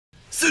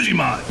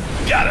Sujimon,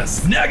 gotta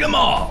snag 'em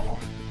all!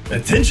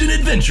 Attention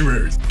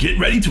adventurers, get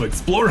ready to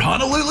explore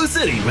Honolulu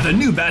City with a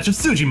new batch of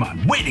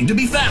Sujimon waiting to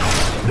be found.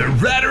 They're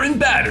radder and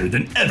badder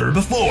than ever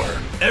before.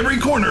 Every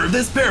corner of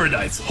this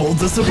paradise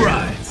holds a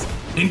surprise.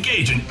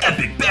 Engage in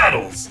epic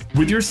battles!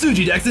 With your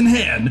Suji decks in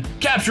hand,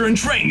 capture and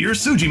train your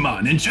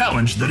Sujimon and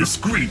challenge the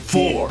Discrete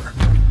Four.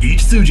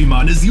 Each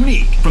Sujimon is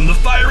unique, from the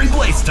fiery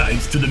blaze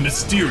types to the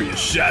mysterious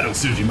shadow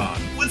Sujimon.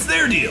 What's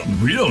their deal?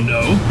 We don't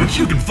know, but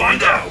you can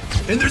find out.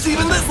 And there's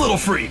even this little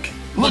freak.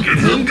 Look at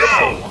him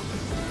go!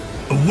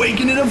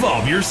 Awaken and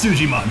evolve your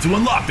Sujimon to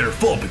unlock their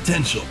full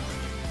potential.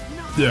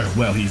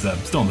 Well, he's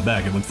still in the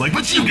bag, it looks like,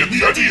 but you get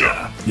the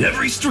idea!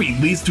 Every street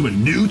leads to a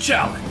new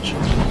challenge.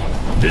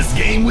 This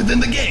game within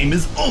the game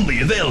is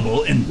only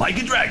available in Like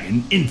a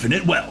Dragon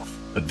Infinite Wealth.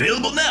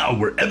 Available now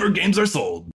wherever games are sold.